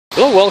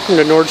Hello, welcome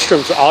to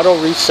Nordstrom's Auto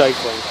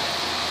Recycling.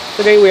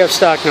 Today we have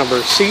stock number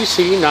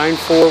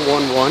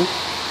CC9411.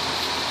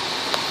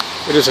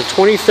 It is a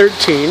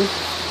 2013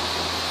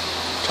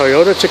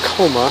 Toyota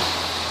Tacoma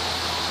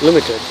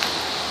Limited.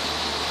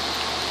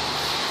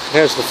 It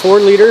has the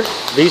 4-liter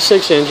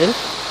V6 engine,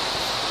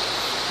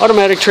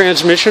 automatic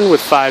transmission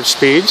with 5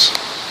 speeds.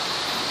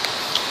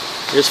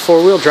 It is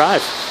 4-wheel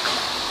drive.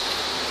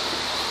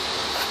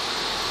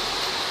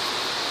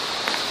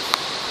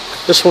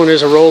 This one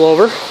is a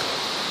rollover.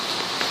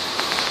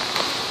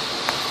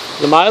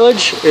 The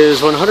mileage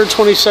is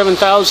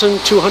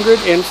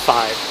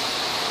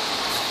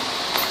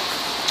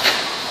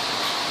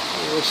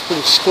 127,205. Looks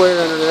pretty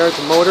square under there at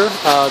the motor.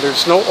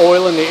 There's no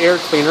oil in the air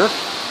cleaner,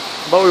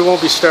 but we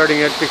won't be starting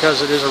it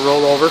because it is a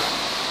rollover.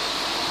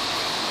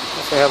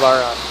 If we have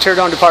our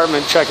teardown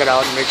department check it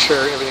out and make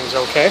sure everything's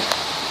okay.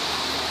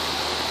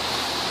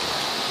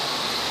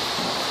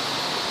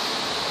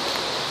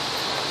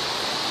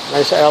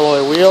 Nice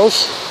alloy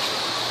wheels.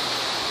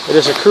 It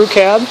is a crew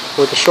cab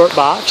with a short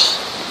box.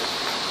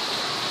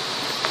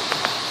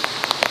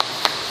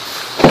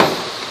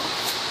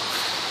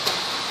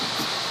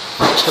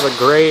 Have a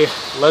gray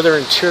leather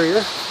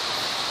interior.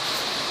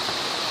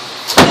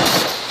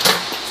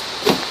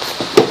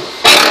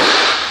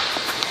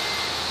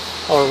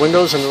 Power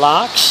windows and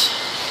locks.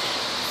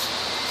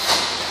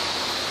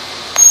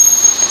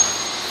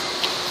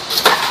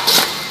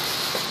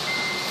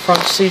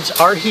 Front seats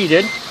are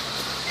heated.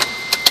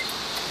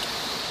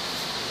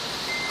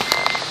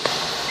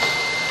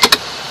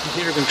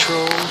 Heater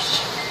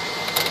controls.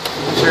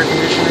 Air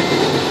conditioning.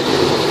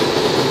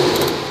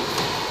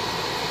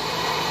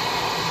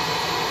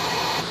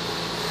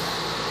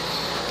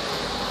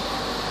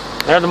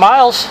 There are the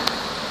miles.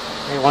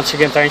 And once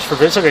again, thanks for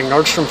visiting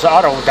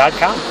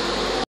NordstromsAuto.com.